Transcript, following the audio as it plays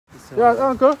Yeah,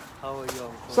 uncle. How are you,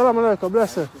 uncle? Salam alaikum,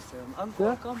 bless you. Uncle,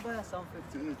 Yeah? come buy something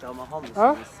to eat. I'm at home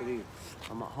Huh? yesterday.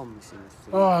 I'm at home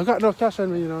yesterday. Oh, I got no cash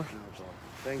on me, you know. No, bro.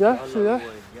 Thank Yeah, you. see that?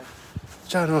 Yeah?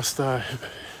 Channel star.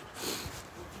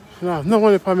 No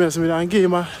money for me, so I give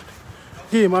him a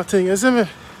thing, you see me?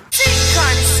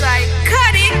 Inside,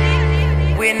 cut it.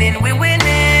 Winning, we winning.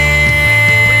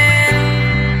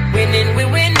 Winning, we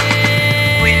winning.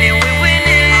 Winning, we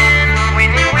winning.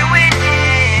 Winning, we winning.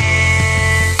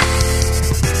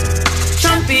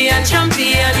 Champion,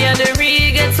 champion, yeah, the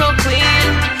rig gets so clean.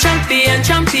 Champion,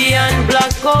 champion,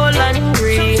 black, gold, and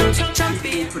green.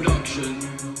 Champion. Production.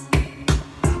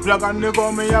 Vlog on the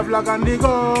go, me a vlog on the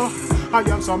go. I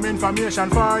have some information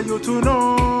for you to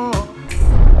know.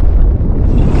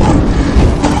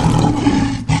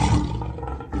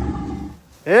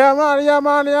 Yeah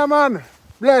man.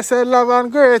 Blessed, love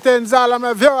and greetings all of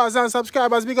my viewers and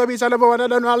subscribers. Big up each and every one of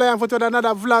them who are for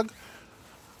another vlog. I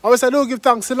always do give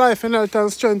thanks to life and health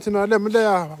and strength, you know, them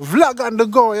there. Vlog on the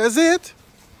go, you see it?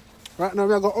 Right now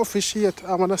we are going to officiate.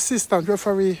 I'm an assistant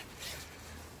referee.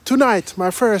 Tonight,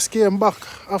 my first game back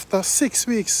after 6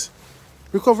 weeks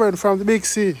recovering from the big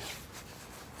C.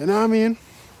 You know what I mean?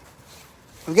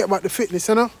 I'll get back to fitness,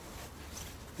 you know?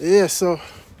 Yeah, so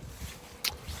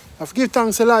I've give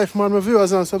thanks to life, man, my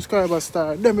viewers and subscribers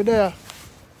start. Them there.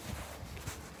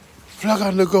 Vlog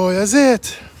on the go, you see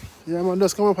it? Yeah, man,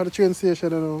 just come up at the train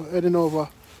station, you know, heading over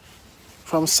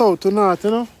from south to north,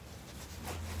 you know?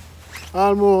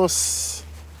 Almost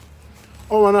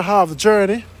hour and a half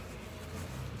journey.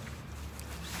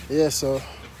 Yeah, so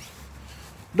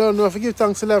don't know if I give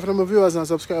thanks to life to my viewers and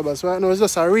subscribers. Right now it's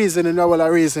just a reasoning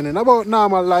about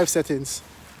normal life settings.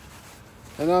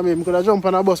 You know what I mean? I could jump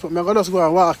on a bus, but I could just go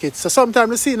and walk it. So sometimes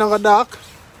the scene go dark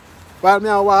while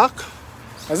I walk.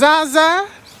 Zaza!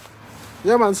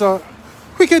 Yeah man, so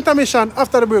quick intermission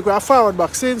after the break, we are forward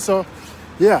back scene, so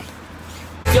yeah.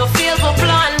 You feel for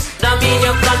plan, that mean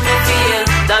you plan to fail.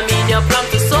 That mean you plan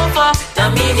to suffer,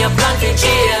 that mean you plan to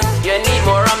jail. You need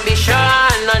more ambition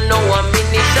and no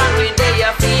ammunition. We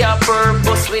there for your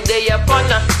purpose, we there upon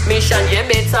a mission. You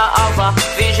better have a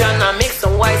vision and make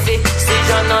some wise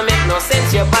decision. No make no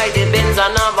sense, you buy the Benz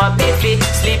and have a baby.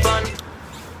 Sleep on.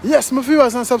 Yes, my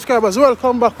viewers and subscribers,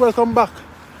 welcome back.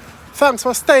 Thanks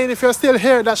for staying. If you're still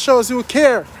here, that shows you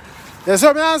care. You see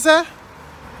what I say?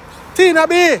 Tina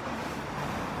B.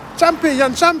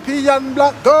 Champion,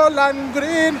 black, gold and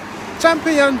green.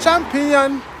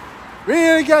 Champion,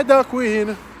 really get the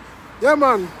queen. Yeah,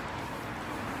 man.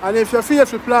 And if you fail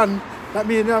to plan, that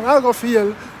means I'll go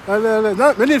fail.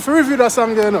 We need to review that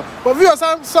song there, you know. But viewers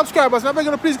and subscribers, I'm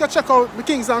begging you please go check out the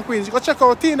Kings and Queens. Go check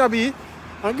out Tina B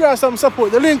and give her some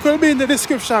support. The link will be in the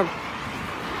description.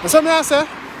 That's what I say.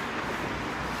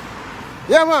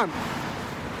 Yeah, man.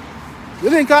 The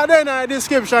link are there in the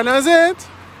description, is it?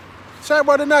 Shy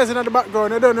about the noise in the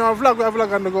background. I don't know, a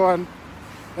vlog on the go on.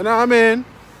 You know what I mean?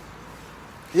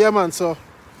 Yeah, man, so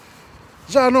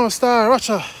Jano Star,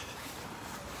 Rocha.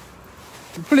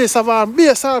 The place of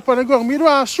base salt on the ground. Me don't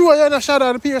want to show you in the shadow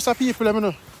of the peers of people, you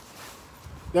know.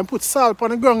 Them put salt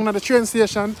on the ground at the train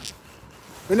station.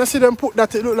 When you see them put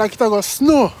that, it look like it got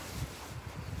snow.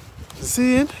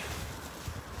 See it?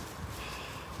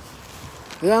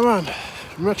 Yeah, man.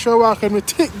 Make sure I walk in with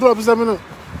thick gloves, you know.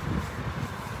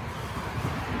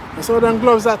 So them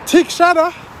gloves are thick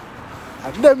shadow.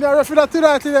 And them they are ready to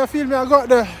that till they feel me I got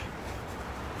the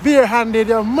bare-handed,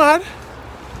 you're mad.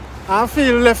 And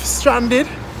feel left stranded.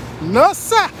 No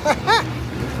sir. I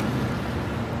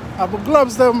have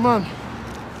gloves them, man.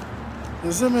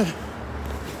 You see me?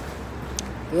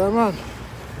 Yeah, man.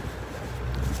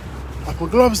 I have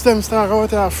gloves them start out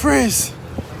there freeze.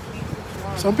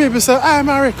 Some people say, "Hey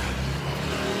Maric,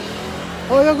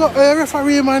 oh you got a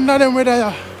referee man that them with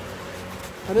there."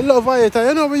 And they love it,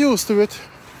 you know we used to it.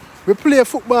 We play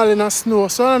football in the snow,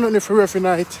 so I don't know if we ref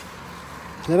night.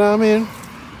 You know what I mean?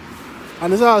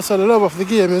 And it's also the love of the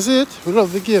game, you see it? We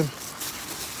love the game.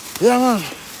 Yeah man.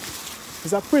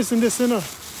 It's a prison this, you know. You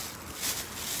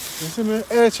see me,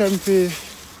 HMP.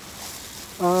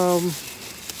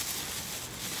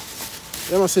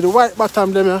 You must see the white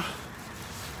bottom them here.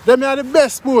 Them are the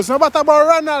best boots. No matter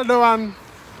about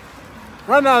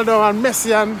Ronaldo and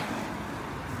Messi and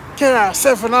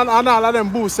KR7 and all of them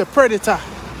boosts, the Predator.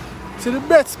 See the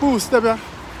best boosts them here.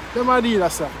 Them are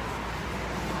dealers, sir.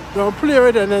 Don't play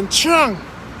with them and strong.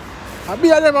 I be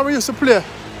them I used to play.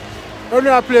 When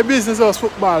I play business house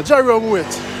football, Jerome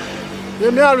Waite.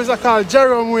 They me always call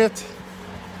Jerome Waite.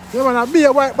 You want to be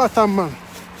a white bottom man.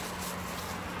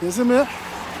 You see me?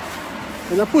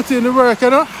 When you put in the work, you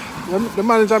know, the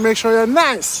manager make sure you're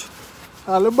nice.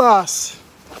 All the boss.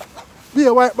 Be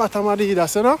a white bottom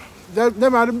Adidas, you know?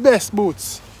 Them are the best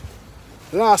boots.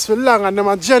 Last for long and them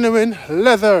are genuine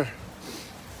leather.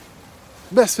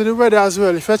 Best for the weather as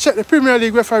well. If you check the Premier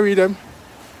League referee them,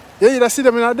 you either see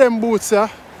them in them boots, yeah?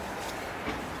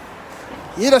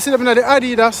 You either see them in the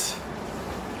Adidas,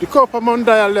 the Copa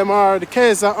Mundial them, or the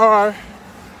Kaiser, or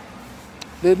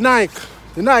the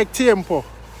Nike Tempo.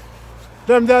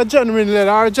 Them they are genuine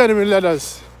leather, or genuine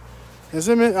leathers. You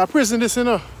see me? A prison this, you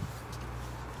know?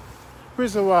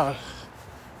 Prison wall. You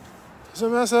see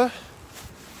me, I say?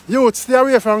 Youth, stay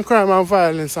away from crime and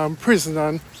violence and prison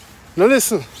and... Now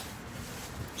listen.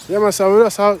 Yeah, man, so we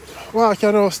just walk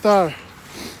you now, star.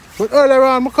 But earlier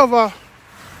on, I cover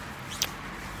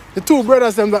the two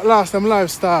brothers them that lost them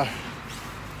lifestyle.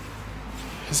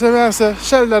 You see me, I say?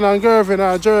 Sheldon and Gervin,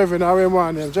 or Jervin, or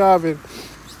one name, Jarvin.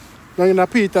 Down in the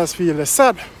Petersfield. It's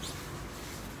sad.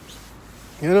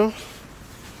 You know?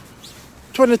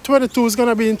 2022 is going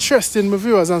to be interesting, my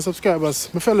viewers and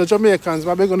subscribers. My fellow Jamaicans,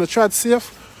 but we're going to tread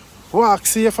safe, walk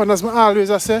safe, and as I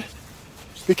always say,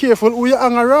 be careful who you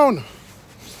hang around.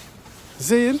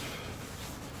 Zane,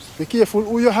 be careful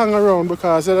who you hang around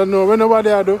because I don't know when nobody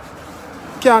I do.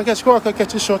 Can't catch quarter,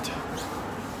 catch a shot.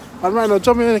 And right now,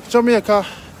 Jamaica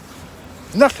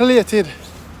is not related,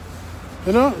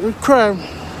 you know, with crime.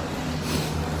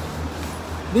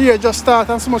 The year just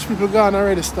started and so much people gone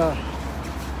already start.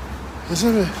 You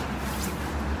see me?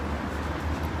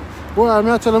 Boy,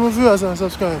 I'm telling my viewers and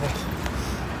subscribers.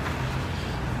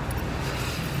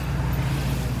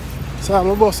 So I'm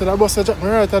a bus, and that bus dropped me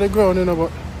right at the ground, you know,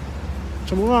 but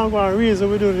I'm going to go and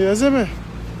reason we do it, you see me?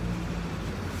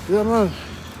 Yeah, man.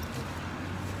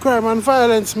 Crime and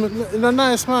violence, in a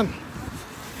nice man.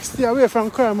 Stay away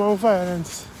from crime and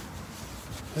violence.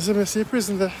 You see me? See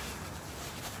prison there.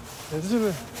 You see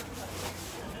me?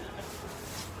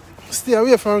 Stay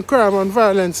away from crime and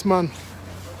violence, man.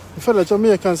 My fellow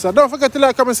Jamaicans. So don't forget to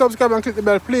like, comment, subscribe, and click the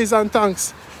bell, please, and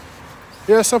thanks.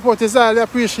 Your support is highly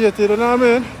appreciated, you know what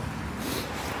I mean?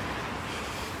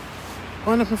 I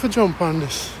wonder if I jump on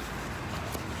this.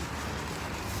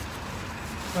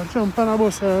 I'll jump on a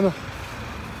bus here, you know.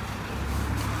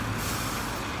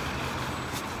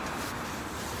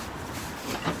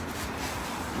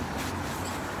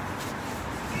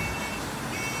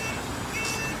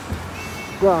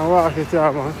 Go and walk it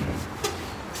here, man.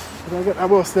 I don't get a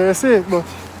bus there, see it, but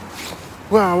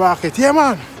go and walk it here,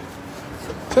 man.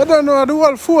 So I don't know the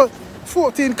whole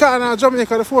 14 corner of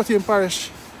Jamaica, the 14 parish.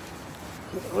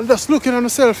 I'm just looking at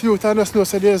myself, youth, and just know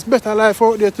that there's better life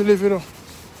out there to live, you know.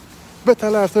 Better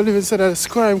life to live instead of this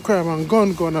crime, and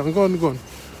gun.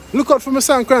 Look out for my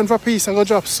song, Crime for Peace, and go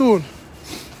drop soon.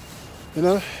 You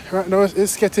know, right now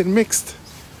it's getting mixed.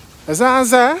 Is that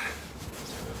answer?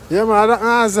 Yeah, man, that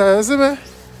answer, you see me?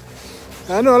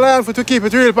 I know Lion for to keep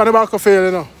it real on the battlefield,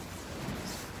 you know.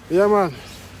 Yeah, man.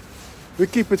 We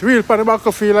keep it real on the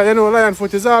battlefield, and you know Lion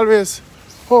Foot is always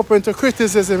open to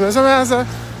criticism. You see me, answer?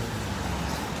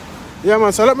 Yeah,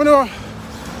 man, so let me know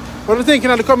what you're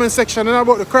thinking in the comment section and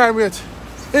about the crime rate.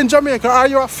 In Jamaica, are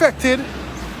you affected?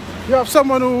 You have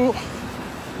someone who,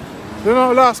 you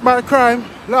know, lost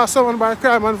someone by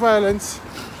crime and violence.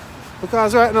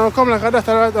 Because right now, come like that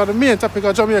right now, the main topic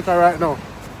of Jamaica right now.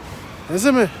 You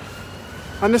see me?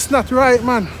 And it's not right,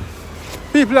 man.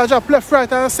 People are just left,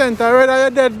 right, and center. Whether you're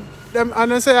dead, them,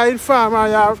 and they say you're infirm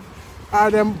or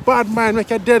them bad mind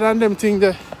make you dead and them thing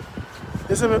there.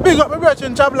 You see me? Big up my brother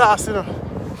in job last, you know.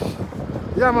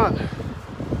 Yeah, man.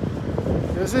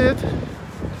 You see it?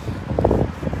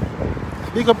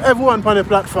 Big up everyone on the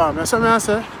platform. You see me I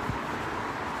say?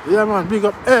 Yeah, man. Big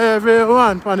up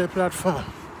everyone on the platform.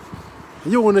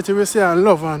 Unity we say and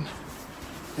love and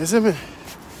you see me?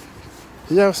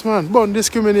 Yes, man. Bun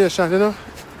discrimination, you know.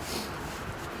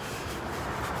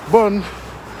 Bun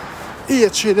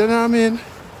hatred, you know what I mean?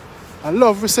 And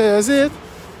love we say, you see it?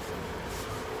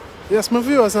 Yes, my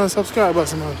viewers and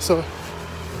subscribers, man. So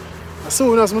as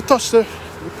soon as I touch the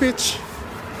pitch,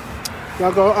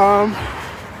 I go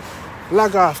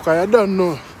lag off because you don't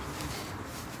know.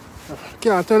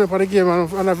 Can't turn up on the game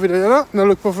and a video, you know? Not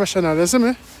look professional, you see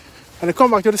me? And they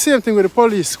come back to the same thing with the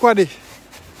police, squaddy.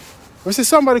 We see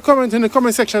somebody comment in the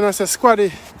comment section and say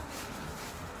squaddy.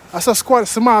 I saw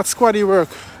smart squaddy work.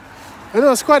 You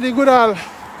know, squaddy good all.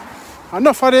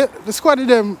 Enough of the squaddy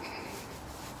them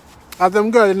have them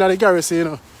girls in the garrison, you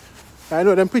know. I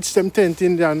know them pitch them tent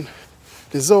in there and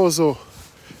the Zozo.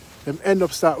 Them end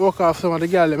up start walk off some of the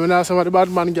girl them and some of the bad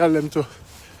man girl them too.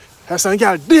 There's some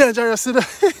girl dangerous, you know.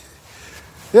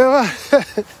 Yeah, man.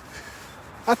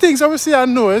 I think so we see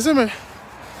and know, you see me?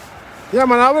 Yeah,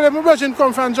 man, I will let my brother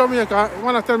come from Jamaica. He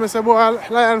want to tell me, say, boy,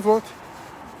 Lion Foot.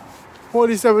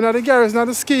 Police them in the garage, not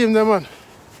the scheme them, man.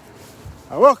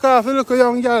 I walk off and look at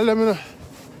young girl them, you know.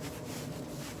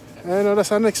 And you know, that's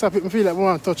the next topic I feel like I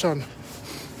want to touch on.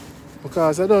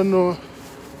 Because I don't know,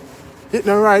 it's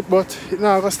not right, but it's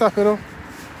not going to stop, you know.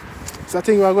 It's a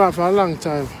thing we're going for a long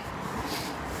time.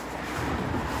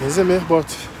 You see me?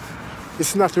 But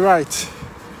it's not right.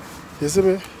 You see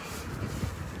me?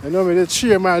 You know me, they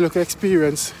share my local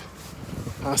experience.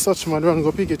 And such man run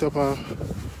go pick it up and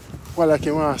while I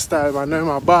came on style, man, now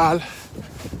my ball.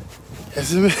 You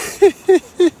see me?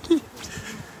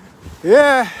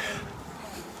 Yeah.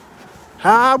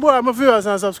 Ah boy, my viewers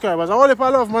and subscribers. I only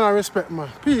love man and respect, man.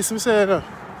 Peace, we say that.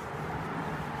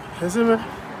 You see me?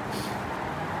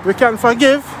 We can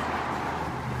forgive,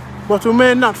 but we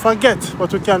may not forget,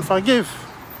 but we can forgive.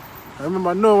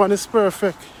 Remember, no one is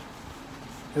perfect.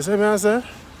 You see me, I say?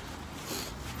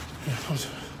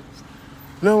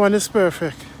 No one is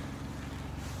perfect.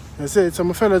 You see, it's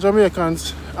my fellow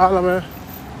Jamaicans, all of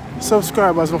my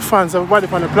subscribers, my fans, everybody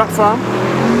on the platform.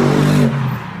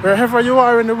 Wherever you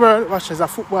are in the world, watch as a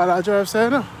footballer drive, say, you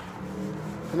know?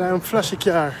 And I'm flashy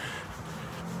car.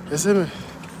 You see me?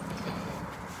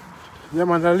 Yeah,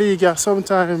 man, the league, yeah,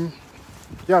 sometimes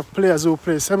you have players who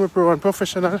play semi-pro and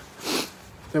professional.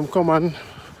 Them come and,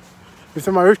 if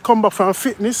they come back from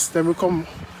fitness, then we come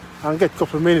and get a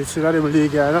couple of minutes in the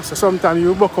league. Yeah. So sometimes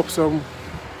you buck up some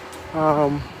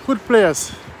good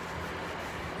players.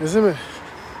 You see me?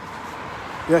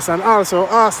 Yes, and also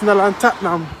Arsenal and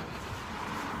Tottenham,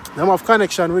 they have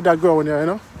connection with that ground here, you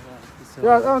know?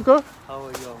 Yeah, uncle? How are you,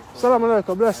 uncle? Salam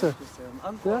alaikum, bless you.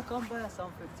 Uncle, Yeah? come buy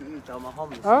some 50 each. I'm a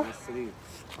homeless Huh? in the street.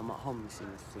 I'm a homeless in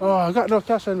the street. Oh, I got no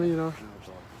cash on me, you know. No,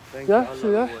 bro. Thank Yeah, you. I see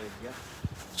love that? the way, yeah?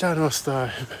 Channel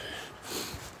star.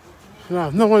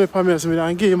 No money for me, so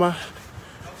I give him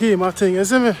a thing, you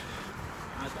see me?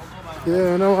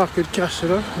 Yeah, I don't work with cash, you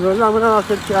know. No, I don't work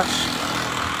with cash.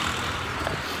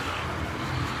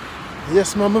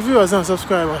 Yes, man, my viewers and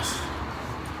subscribers.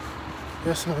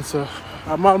 Yes, man, so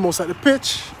I'm almost at the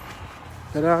pitch.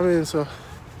 You know what I mean? So,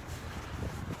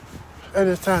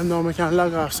 anytime now I can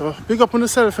log off. So, big up on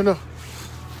yourself, you know.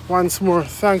 Once more,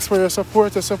 thanks for your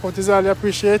support. Your support is highly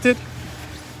appreciated.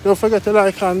 Don't forget to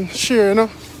like and share, you know.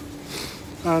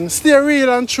 And stay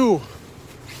real and true.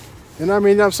 You know what I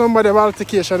mean? You have somebody have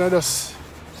altercation and just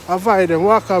avoid them,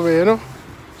 walk away, you know.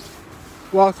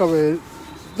 Walk away.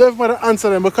 Don't bother answer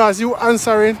them because you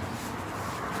answering,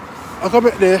 I can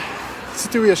make the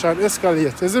situation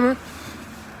escalate, you see me?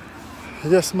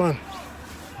 Yes, man.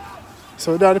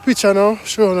 So that's the picture now,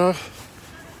 showing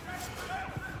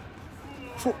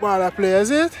footballer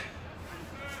players, is it?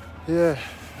 Yeah.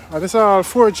 And this are all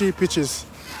 4G pitches.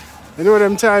 You know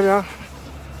them time, yeah?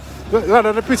 A lot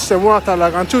of the pitch them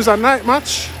waterlogged and choose a night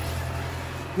match.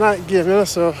 Night game, you know,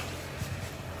 so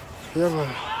yeah,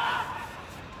 man.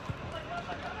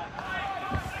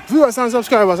 Viewers and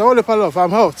subscribers, I only love,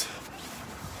 I'm out.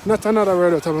 Not another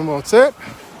word out of my mouth. Say,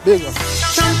 big up.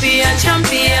 Champion,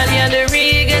 champion, yeah, the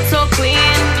rig gets so queen.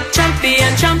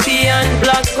 Champion, champion,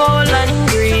 black, gold and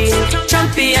green.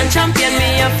 Champion, champion,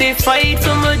 me have to fight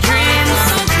for my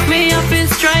dreams. Me have to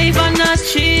strive and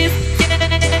achieve.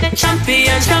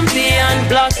 Champion, champion,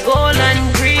 black, gold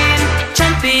and green.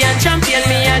 Champion, champion,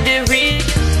 me have the rig.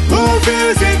 Who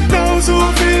feels it now?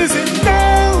 Who feels it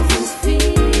now?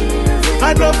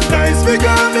 I love guys, we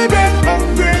got me bed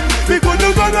hungry. We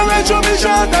couldn't go to let you me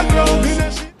shot that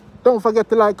close. Don't forget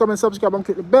to like, comment, subscribe and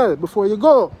click the bell before you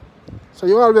go. So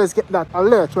you always get that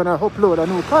alert when I upload a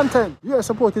new content. Your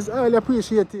support is highly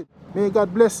appreciated. May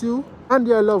God bless you and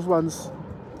your loved ones.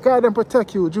 Guide and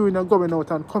protect you during your going out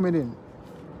and coming in.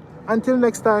 Until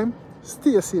next time,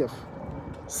 stay safe.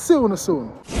 See you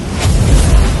soon.